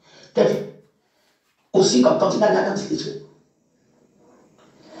tẹ́lẹ̀ kò sí kankan tí Gani Adams lè ṣe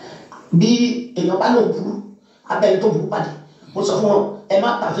bí èèyàn bá lò burú abẹ́rẹ́ tó burú pàdé mo sọ fún wọn ẹ má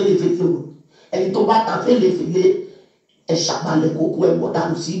pa fèlèfèlè o ẹni tó bá ta fèlèfèlè ẹ ṣàbalẹ̀ kókó ẹ wọ̀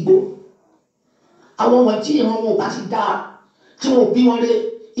dànù sí igbó. àwọn ọmọ tí ìran wọn ò bá ti dáa tí wọn ò bí wọn ré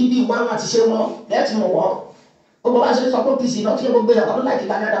ibi ìwà wọn àti ṣe wọn lẹ́ẹ̀tì mọ̀ wọ́n. gbogbo bá ṣe sọ pé pc náà tí gbogbo èèyàn kan ló láìkí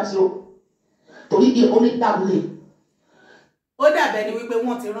Gani Adams o torí onídàgbò lè. ó dàbẹ̀ ni wípé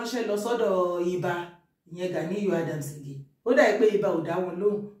wọ́n ti ránṣẹ́ lọ sọ́dọ̀ ibà ìyẹn Gani Adams igi ó dàbí pé ibà ò dá wọn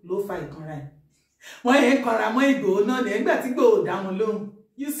lóhùn ló fa ìkanra ẹ̀ wọ́n yẹn kanra mọ́ Ìgbòho náà nígbà tí Ìgbòho ò dá wọn lóhùn.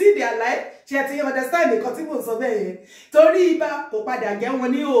 You see their life ṣe ti understand nǹkan tí mo sọ bẹ́ẹ̀ yẹn torí ibà kò padà jẹ́ wọn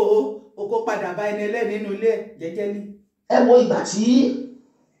ní òhò òkò padà bá ẹni ẹlẹ́ni nínú ilé ẹ̀ jẹ́jẹ́lí. ẹ wo ìgbà tí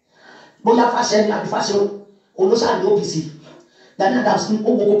bóyá fàṣẹ ni àbí fàṣẹ olóṣàlẹ̀ OPC Gani Adams ní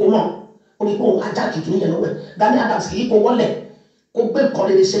owó kókó náà ó ní kó ajá kìkì níyẹn lọ́wọ́ ẹ̀ Gani Adams kì í kó wọlé kó gbé nǹkan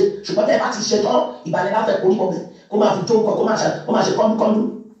rere ṣe ṣùgbọ́n tẹ́ ẹ bá ti ṣe tán ìbàlẹ̀ bá fẹ́ korí bọ̀bẹ̀ kó máa fi jó nǹkan kó máa ṣe kọ́ńdú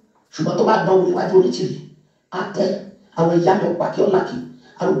ṣùgbọ́n tó bá dán wọlé wájú onítìrì á tẹ àwọn ìyá mi ọ̀pá kí ọ̀làkì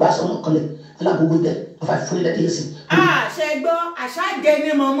arúgbásọ náà kanlẹ̀ alágbogbo ilẹ̀ ọ̀fà ìfúnilẹ̀ dé sí. ṣe gbọ́ àṣàjẹ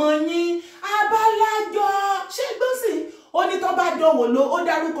ni mọ̀mọ́ yín abálájọ ṣe gbọ́ sí ó ní tó bá dánwò ló ó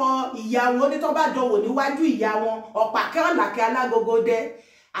dárúkọ ìyá wọn ó ní tó bá dánwò níwájú ìyá wọn ọ̀pá kí ọ̀làkì alágogo dẹ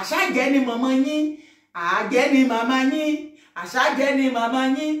àṣàjẹ ni mọ̀mọ́ yín àjẹ ni màmá yín àṣàjẹ ni màmá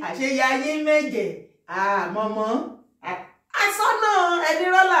yín àṣeyà yín méje mọ̀mọ́ asọ́nà ẹni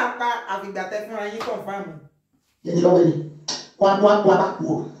rọ́là pa àfìgbà tẹ fúnra yín kọ̀ǹfàmù. yẹni lọ́wọ́ ni wọn bá kú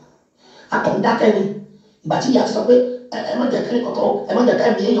o akọ̀ǹdákẹ́ ni ìgbà tí ìyá ti sọ pé ẹ má jẹ́ kẹ́rin kọ̀ọ̀kan ẹ má jẹ́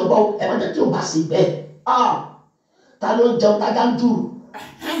kẹ́rin mi èèyàn bọ́ ẹ má jẹ́ kí o bá sí bẹ́ẹ̀ ta ló ń jẹun tájà ń dùn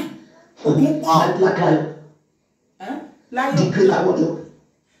Black Lion the greater warrior.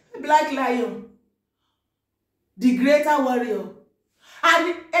 Black Lion the greater warrior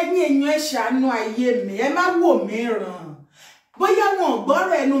ẹ̀yin èèyàn ẹ ṣàánú ayé mi ẹ má wò mí ràn bóyá wọn ò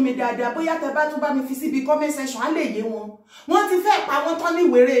gbọ́rọ̀ ẹnu mi dáadáa bóyá tẹ bá tún bá mi fi síbi comment section á lè yé wọn. Wọ́n ti fẹ́ pa wọ́n tán ní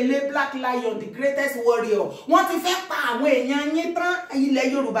wèrè ilé Black Lion the greatest warrior. Wọ́n ti fẹ́ pa àwọn èèyàn yín tán ilẹ̀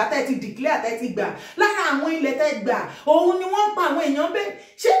Yorùbá tẹ́ ti declare tẹ́ ti gbà lára àwọn ilẹ̀ tẹ́ gbà òun ni wọ́n pa àwọn èèyàn bẹ́ẹ̀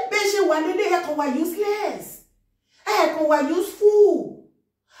ṣé bẹ́ẹ̀ ṣe wà lélẹ̀ ẹ̀kan wà useless ẹ̀kan wà useful.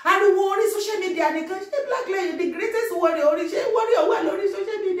 Ariwo orí social media nìkan ṣe Black Lion the greatest warrior orí ṣe warrior wà lórí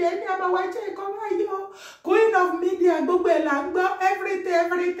social media ẹni àbáwá jẹ́ ẹ̀kọ́ wáyọ queen of media gbogbo ẹ̀ là ń gbọ́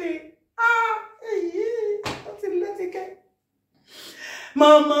everything èyí ó ti lẹ́tìkẹ́.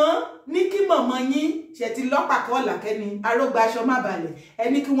 Mọ̀mọ́ ní kí mọ̀mọ́ yín ṣe ti lọ́pàá kọ́ làkẹ́ni arógbá aṣọ má balẹ̀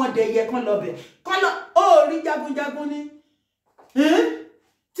ẹni kí wọ́n dẹyẹ kán lọ bẹ̀ kán lọ ó rí jagunjagun ni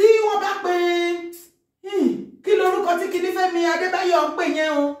tí wọ́n bá pe kí lorúkọ tí Kìnífẹ́mi Adébáyọ̀ ń pè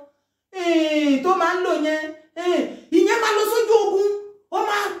yẹn o tó máa ń lò yẹn ìyẹn máa lọ sójú ogun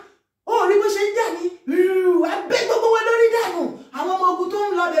ó rí bó ṣe ń jà ní abẹ́ gbogbo wọn lórí dànù àwọn ọmọ ogun tó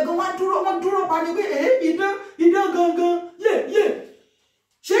ń lọ bẹ̀ gan wọ́n dúró pa ni pé idán gangan yé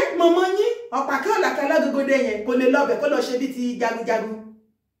ṣé mọ̀mọ́ yín ọ̀pá kí ọ̀làkẹ́ lọ́gọ́gọ́dẹ yẹn kò lè lọ́bẹ̀ kó lọ ṣe bí ti jagunjagun.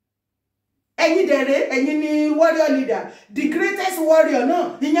 Ẹ̀yin dẹ̀rẹ̀ ẹ̀yin ni warrior leader the greatest warrior náà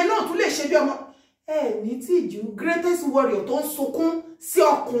ìyẹn náà tún lè ṣe bí ọmọ ní tìjú greatest warrior tó ń sunkún sí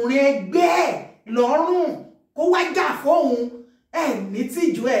ọkùnrin ẹgbẹ́ ẹ̀ lọ́rùn kó wá jà fóun ní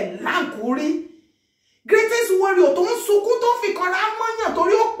tìjú láǹkúrí greatest warrior tó ń sunkún tó ń fi kanra mọ́yàn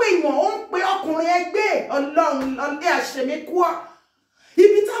torí ó pè yàn ó ń pe ọkùnrin ẹgbẹ́ ọlọ́run ọlẹ́ àṣẹmí kú ọ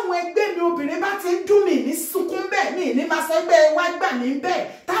ibi táwọn ẹgbẹ́ mi obìnrin bá ti ń dùn mí ní sunkún bẹ́ẹ̀ mi ní máa sọ ẹgbẹ́ wá gbà mí bẹ́ẹ̀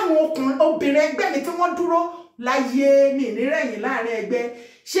táwọn obìnrin ẹgbẹ́ mi tí wọ́n dúró láyé mi ní rẹ̀yìn láàrin ẹgbẹ́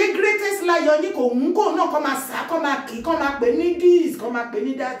ṣé greatest Lion yín kò ń kó náà kọ́ máa sá kọ́ máa kì í kọ́ máa pè ní this kọ́ máa pè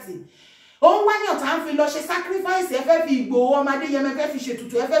ní that ó ń wáyàn tá à ń fi lọ ṣe sacrifice ẹ fẹ́ fi Ìgbòho ọmọdé yẹn ẹ fẹ́ fi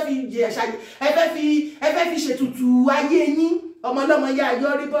ṣètùtù ẹ fẹ́ fi jẹ̀ṣà ẹ fẹ́ fi ṣètùtù ayé yín ọmọlọ́mọ yá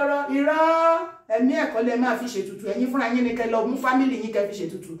ayọ́rí bọ́rọ́ irọ́ ẹ̀mí ẹ̀kọ́ lẹ máa fi ṣètùtù ẹ̀yin fúnra yín ni kẹ́ lọ mú fámìlì yín kẹ́ fi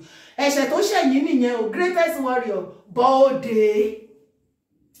ṣètùtù ẹ̀ṣẹ̀ tó ṣẹ̀yìn nìyẹn o greatest warrior bọ́ọ̀dẹ̀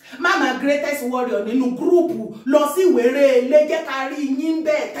mama greatest warrior nínú gúrùpù lọ sí wèrè ilé jẹ́ ká rí yín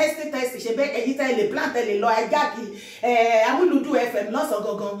bẹ́ẹ̀ tẹ́sítẹ́sì ṣe bẹ́ẹ̀ ẹ̀yin tẹ́ lè plant ẹ̀ lè lọ ẹja kí amúlùdù fm lọ́sàn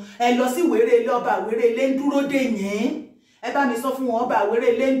gangan ẹ lọ sí wèrè ilé ọba wèrè ilé ń dúró dè yín ẹ bá mi sọ fún wọn ọba wèrè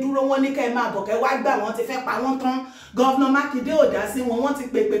ilé ń dúró wọn ní kẹ́ ẹ máa bọ̀ kẹ́ wá gbà wọ́n ti fẹ́ pa wọ́n tán gọ́vnà Mákindé ò dá sí wọn wọ́n ti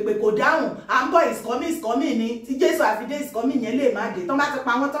pèpèpè kò dáhùn à ń bọ̀ ìsìkọ́mì ni tí Jésù àfidé ìsìkọ́mì yẹn lè má dé tán bá ti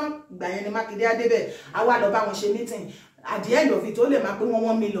pa wọ́n tán ìgbà yẹn ni Mákindé á débẹ̀ á wá lọ bá wọn ṣe meeting at the end of it ó lè máa pé wọn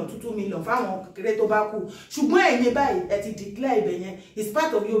 1 million 2 million fáwọn kékeré tó bá kù ṣùgbọ́n ẹ̀yin báyìí ẹ ti declare ibẹ̀ yẹn it's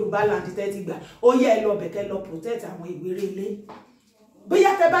part of Yorùbá land tẹ́ ti gbà ó yẹ ẹ lọ bẹ̀ kẹ́ lọ protect àwọn ìwéré ilé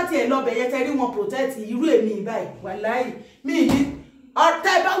bóyá tẹ́ bá tiẹ̀ lọ bẹ̀ yẹn tẹ́ rí wọn protect irú èmi báyìí wàláì mí ní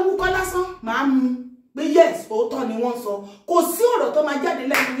ọ̀tẹ́ bá wúkọ́ lásán máa mú pé yes òótọ́ ni wọ́n sọ kò sí ọ̀rọ̀ tó máa jáde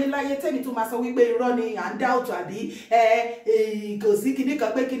lẹ́nu yín láyé tẹ́ni tó máa sọ wípé irọ́ ni à ń doubt àbí kò sí kinní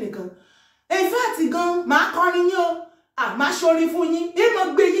kan pé kinní kan in fact gan máa kọrin yín o máa ṣorin fún yín bí mo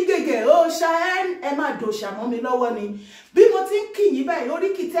gbé yín gègé ó ṣá ẹ má dòṣà mọ́ mi lọ́wọ́ ni bí mo ti ń kí yín báyìí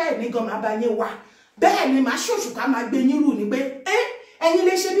oríkìtẹ́ ẹ̀ ní gan máa bá yín wá bẹ́ẹ̀ ni máa ṣòṣùká máa gbé yín rù ní pé ẹ̀yin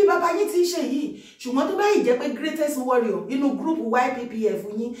lè ṣe bí bàbá yín ti ṣe yìí ṣùgbọ́n tó bá yìí jẹ́ pé greatest warrior inú gúrùpù YPPF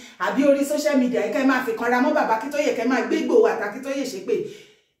yín àbí orí social media kẹ́ máa fi kanra mọ́ bàbá Akintoye kẹ́ máa gbé Igboho àti Akintoye ṣe pé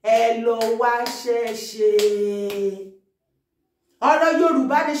ẹ lọ wá ṣẹ̀ṣẹ̀ ọ̀rọ̀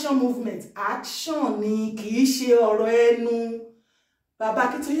Yorùbá Nation Movement action ni kì í ṣe ọ̀rọ̀ ẹnu bàbá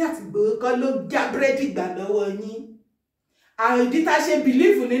Akintoye àti Igboho kọ́ ló já búrẹ́dì gbà lọ́wọ́ yín àìdí tá ṣe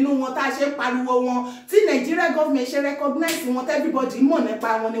believe nínú wọn tá ṣe pariwo wọn tí Nigeria government ṣe recognize wọn everybody mọ̀ nípa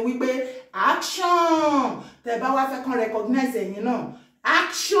wọn ni wípé action tẹ́ bá wá fẹ́ kàn recognize ẹ̀yin náà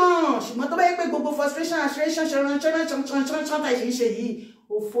action ṣùgbọ́n tó bá yẹ pé gbogbo frustration frustration tá ṣe ṣe yìí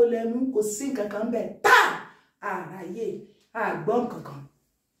òfò lẹ́nu kò sí nǹkan kan bẹ́ẹ̀ tá àráyé àgbọ̀n kankan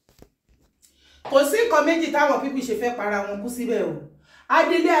kò sí nǹkan méjì táwọn pípì ṣe fẹ́ para wọn kú síbẹ̀ o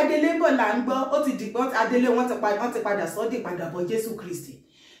adélé bọ̀ là ń gbọ́ ó ti dìgbọ́ adélé wọ́n ti padà sọ́dí padà bọ̀ Jésù Kristi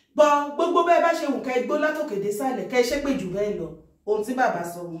bọ́ gbogbo bẹ́ẹ̀ bá ṣe wù kẹ́ gbó látòkè dé sálẹ̀ kẹ́ ṣe pé jù bẹ́ẹ̀ lọ ohun tí bàbá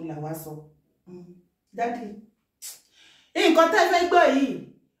sọ òun làwa sọ dádì nǹkan tẹ́ fẹ́ gbọ́ yìí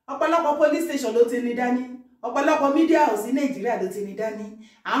ọ̀pọ̀lọpọ̀ police station ló ti ní dání ọ̀pọ̀lọpọ̀ media house ní Nàìjíríà ló ti ní dání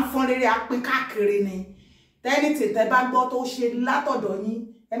à ń fọ́n rere apín káàkiri ni tẹ́nìtì tẹ́ bá gbọ́ tó ṣe látọ̀dọ̀ yín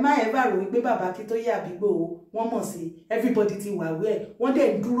ẹ má ẹ bá rò wípé bàbá Akintoye àbígbò wọ́n mọ̀ sí everybody ti wà wẹ́ wọ́n dẹ̀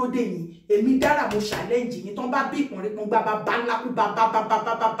ń dúró dè yín èmi dára mo challenge yín tán bá bí ìpọ̀nrín pọn gbá bàbá ńlá kú bàbá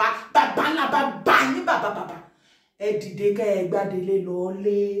ńlá bàbá yín bàbá ẹ dìde kẹ́ ẹ gbádélé lọ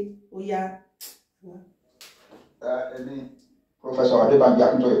lé ó yá. Ẹni Professor Adébánjí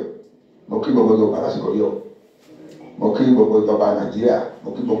Akintoye mo kí gbogbo Yorùbá lásìkò yìí o mo kí gbogbo ìjọba Nàìjíríà mo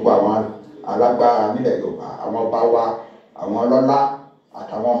kí gbogbo àwọn alágbára nílẹ̀ Yorùbá àwọn ọba wa àwọn ọlọ́lá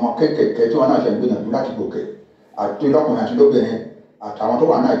àtàwọn ọmọ kéékèèké tí wọ́n náà ṣe ń gbìyànjú láti gòkè àti lọ́kùnrin àti lóbìnrin àtàwọn tó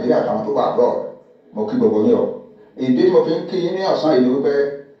wà Nàìjíríà àtàwọn tó wà abroad mo kí gbogbo yín o ìdí tí mo fi ń kí yín ní ọ̀sán yìí wípé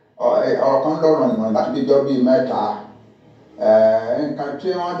ọ̀kan lọ́rùn ìmọ̀ láti bíjọ́ bíi mẹ́ta nǹkan tí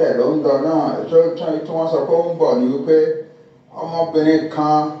wọ́n dẹ̀ ló ń lọ náà tí wọ́n sọ pé ó ń bọ̀ ni wípé ọmọbìnrin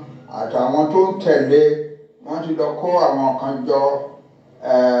kan àtàwọn tó ń tẹ̀lé wọ́n ti lọ kó àwọn kan jọ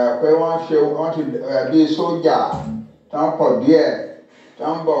pé wọ́n ti bíi sójà tó ń pọ̀ díẹ̀ tó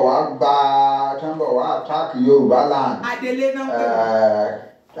ń bọ̀ wá attack Yorùbá land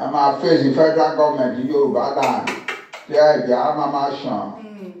tó máa face federal government Yorùbá land tí ẹ̀jẹ̀ á máa ṣàn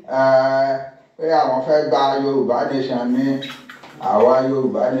pé àwọn fẹ́ gba Yorùbá nation ní àwa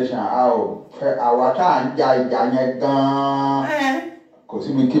Yorùbá nation àwa tá à ń ja ìjà yẹn gan-an kò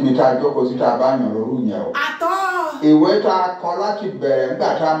síbi kíbi tá a jókòó sí tá a bá yàn lóru yẹn o. ìwé tá a kọ láti bẹ̀rẹ̀ nígbà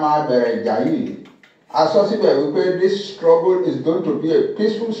tá a máa bẹ̀rẹ̀ ìjà yìí a sọ síbẹ̀ wípé this struggle is going to be a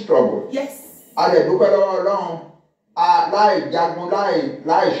peaceful struggle. Yes. a lè dúpẹ́ lọ́wọ́ Ọlọ́run láì jagun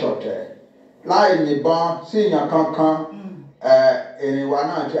láì ṣọ̀tẹ̀ láì yìnbọn sí ìyàn kankan ìrìn wa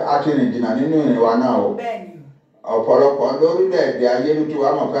náà a ti rìn jìnnà nínú ìrìn wa náà o. ọ̀pọ̀lọpọ̀ lórílẹ̀‐èdè ayé ló ti wá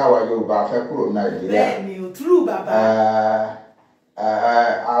mọ̀ pé àwa Yorùbá fẹ́ kúrò Nàìjíríà. bẹ́ẹ̀ni o túrú bàbá.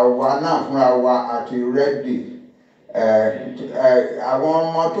 àwa náà fúnra wa àti rẹ́dì àwọn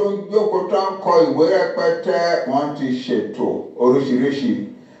ọmọ tó ń jókòó tó ń kọ ìwé rẹpẹtẹ wọ́n ti ṣètò oríṣiríṣi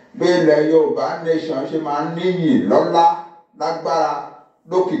bí ilẹ̀ Yorùbá nation ṣe máa ń níyì lọ́lá lágbára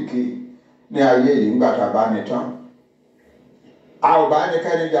lókìkí ní ayé yìí ńgbà tá a bá ní tán a ò bá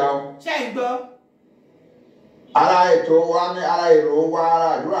ẹnikẹ́ni jà o. ṣé ń gbọ́. ara ètò wa ní ara èrò wa ara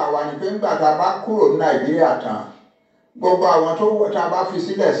àdúrà wa ni pé ńgbà tá a bá kúrò ní Nàìjíríà tán gbogbo àwọn tó tá a bá fi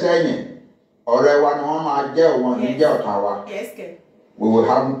sílẹ̀ sẹ́yìn ọ̀rẹ́ wa ni wọ́n máa jẹ́ òun ní jẹ́ ọ̀tá wa. We will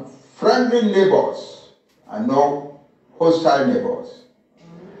have friendly neighbors and no hostile neighbors.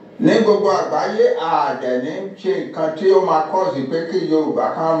 ní gbogbo àgbáyé àdẹ̀ní ṣe nǹkan tí ó máa kọ́ọ̀sì pé kí Yorùbá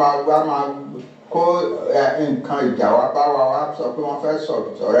kan máa kó nǹkan ìjà wa bá wa sọ pé wọ́n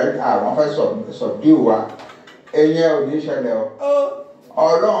fẹ́ àwọn fẹ́ subdue wa ẹ̀yẹn ò ní ṣẹlẹ̀ o.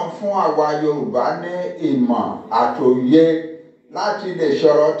 Ọlọ́run fún àwa Yorùbá ní ìmọ̀ àtòyé láti lè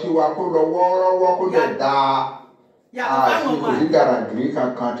sọ̀rọ̀ tiwa kó lọ wọ́ọ́rọ́wọ́ kó lè dáa àti òsígàràgìrì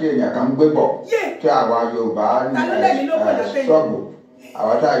kankan tí èèyàn kan ń gbé bọ̀ tí àwa Yorùbá ní struggle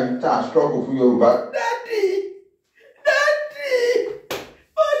àwa tá à ń struggle fún Yorùbá. Dádì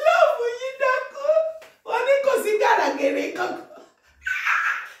olóòfù yìí dákú wọn ní kò sí gàràgìrì kankan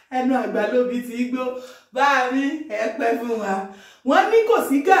ẹnu àgbà lóbi tí gbó bá mi ẹ pẹ́ fún wa wọn ní kò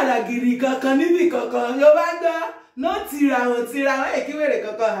sí gàràgìrì kankan níbì kankan yóò bá gbọ́ náà tira wọn èkí wèrè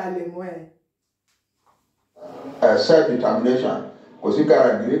kankan halẹ̀ mọ́ ẹ. Self determination kò sí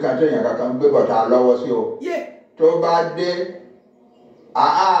gàràgìrì kan tí èèyàn kankan gbé bọ̀ tá a lọ́wọ́ sí o tó bá dé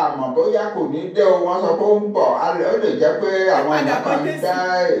àmọ́ bóyá kò ní dé o, wọ́n sọ pé ó ń bọ̀, ó lè jẹ́ pé àwọn èèyàn kan ń dá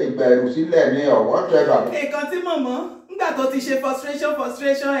ìbẹ̀rù sílẹ̀ ní ọ̀wọ́ tẹ́lá. nǹkan tí mọ̀mọ́ nígbà tó ti ṣe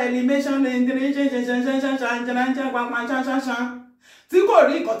frustration elimination tí kò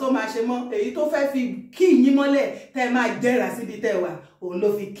rí nǹkan tó máa ṣe mọ́, èyí tó fẹ́ fi kí yín mọ́lẹ̀ tẹ́ máa jẹ́ra síbi tẹ́ wà, òun ló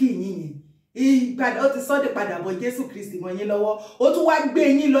fi kí yín yẹn. Ìpadà ó ti sọ́dẹ̀ padà bọ̀ Jésù Kristi mọ́ yín lọ́wọ́, ó tún wá gbé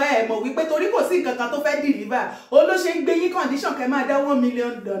yín lọ ẹ̀ mọ̀ wípé torí kò sí nǹkan kan tó fẹ́ deliver, ó ló ṣe ń gbé yín condition kẹ́ máa dá $1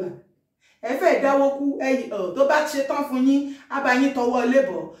 million. Ẹ fẹ́ dáwó kú tó bá ṣe tán fún yín, á bá yín tọwọ́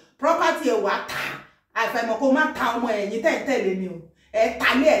lébọ̀, property ẹ̀ wá tà, àfẹ́mọ̀ kó má ta ọmọ ẹ̀yìn tẹ̀lé ni o, ẹ ta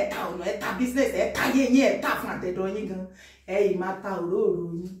lé ẹ ta ọ̀nà ẹ ta business ẹ ta yé yín ẹ ta fún àtẹ̀dọ̀ yín gan, ẹ yìí máa ta òróró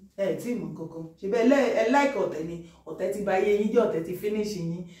yín ẹ tí mọ̀ kankan, ṣe bẹ́ẹ̀ ẹ láìkì ọ̀tẹ̀ ni, ọ̀tẹ̀ ti bà yé yín jẹ́, ọ̀tẹ̀ ti finish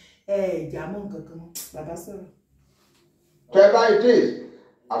yín, ìjà mọ́ nǹkan kan. Bàbá sọ̀rọ̀. Tẹ́lá ìdí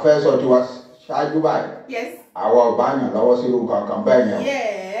àfẹ́sọ̀ tí wá ṣáájú báyìí. Yes. Àwọn ọba yàn lọ́wọ́ sí irú kankan bẹ́ẹ̀ yẹn.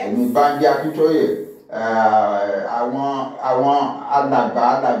 Yes. Èmi Bánjí Akíntóyè, àwọn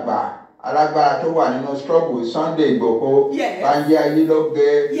alágbára tó wà nínú struggle Sunday Igboho, Bánjí Ayélóge,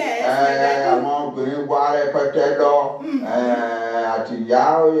 àwọn obìnrin wa rẹpẹtẹ lọ, àti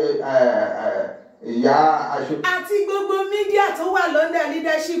ìyá aṣọ. Àti gbogbo mídíà tó wà lọ́ndà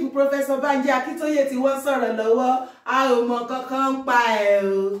leadership Professor Bánjí Akíntóyè tí wọ́n sọ̀rọ̀ lọ́wọ́, a ò mọ̀ kankan ń pa ẹ̀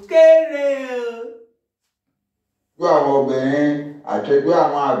o, kéré o. Bí àwọn obìnrin àti bí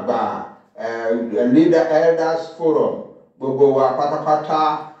àwọn àgbà leader elders forum gbogbo wa pátápátá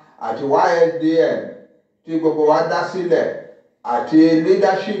àti YSDM tí gbogbo wa dá sílẹ̀ àti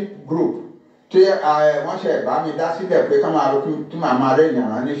leadership group tí wọ́n ṣe bá mi dá sílẹ̀ pé ká máa tí màá rẹ̀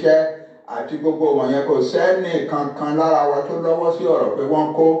yàrá níṣẹ́ àti gbogbo wọ̀nyẹn kò sẹ́ni kankan lára wa tó lọ́wọ́ sí ọ̀rọ̀ pé wọ́n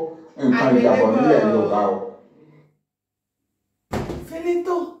kó nǹkan ìjàbọ̀ nílẹ̀ Yorùbá o.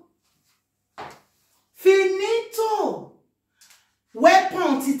 Finito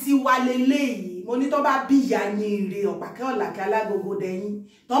weapon títí wa leléyìí, mo ní tó bá bí ìyá yín ire ọ̀pàkẹ́ ọ̀làkẹ́ alágogo dẹ̀yìn,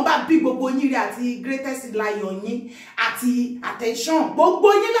 tó bá bí gbogbo yín ire àti greatest lion yín àti attention gbogbo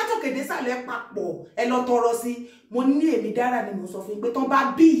yín látòkèdè sàlẹ̀ papọ̀ ẹ lọ tọrọ sí. Mo ní èmi dára ni mo sọ fún yín pé tó bá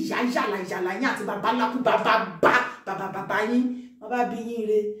bí ìyá yàlà yín àti bàbá lákú bàbá yín, wọ́n bá bí yín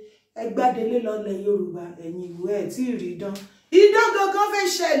ire ẹ gbádélé lọ́lẹ̀ Yorùbá, ẹ̀yin ìwò ẹ̀ tí ì rí idán gangan fẹ́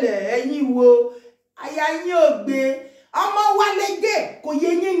ṣẹlẹ̀, ẹ̀yin ìwò aya yín ò gbé, ọmọ wa lẹ́gẹ̀ kò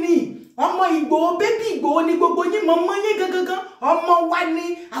yé yín ni, ọmọ Ìgbòho bébí Ìgbòho ni gbogbo yín mọ mọ yín gangan, ọmọ wa ni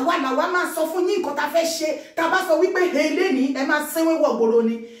àwa làwa máa sọ fún yín nǹkan tá fẹ́ ṣe, tá bá sọ wípé hele ni ẹ máa sẹ́wé wọ̀gbòrò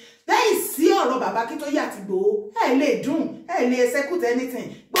ni. Lẹ́yìn sí ọ̀rọ̀ bàbá Akintoye àti Ìgbòho ẹ lè dùn, ẹ lè execute anything,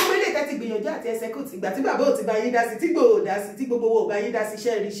 gbogbo ilé tẹ́ ti gbìyànjú àti execute ìgbà tí bàbá ò ti bá yín dá sí, tí Ìgbòho ò dá sí, tí gbogbo ò bá yín dá sí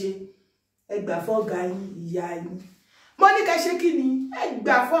iṣẹ́ rí ṣe, ẹ gbà fọ́gà yín ìyá yín. Mo ní ká ṣe kí ni, ẹ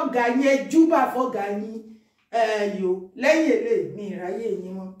gbà fọ́gà yín, ẹ júbà fọ́gà yín. Yo lẹ́yìn èlé mi ìráyè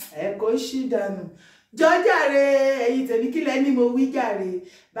yín mọ́, ẹ kò ṣì dànù. Jọjàre ẹ̀yin tèmi kí lẹ ní mo wí jàre,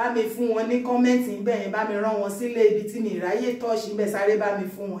 bá mi fún wọn ní kọ́mẹ́ǹtì ńbẹ̀ yẹn, bá mi rán wọn sílé ibi tí mi ìráyè tọ́ọ̀ṣì ńbẹ̀, sáré bá mi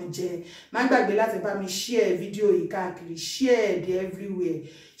fún wọn jẹ. Má gbàgbé láti bá mi share fídíò yìí káàkiri, share it everywhere,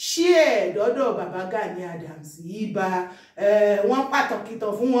 share dọ́dọ̀ bàbá Gani Adams Ìbà, wọ́n pàtàkì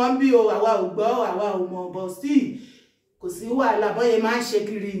tàn fún wọn bí o, àwa ò gbọ́ àwa ò mọ̀ bọ̀ sí kò sí wàhálà bọ́yẹ máa ń ṣe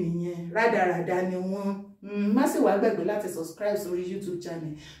kiri nìyẹn, rádaràda ni wọ́n. Má sì wá gbàgbé láti subscribe sórí YouTube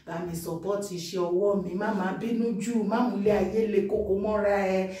channel, bá mi support iṣẹ́ ọwọ́ mi, má máa bínú jù, má múlé ayé le kókó mọ́ra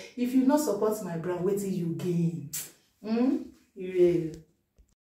ẹ. If you not support my brand, wetin you gain? Ire.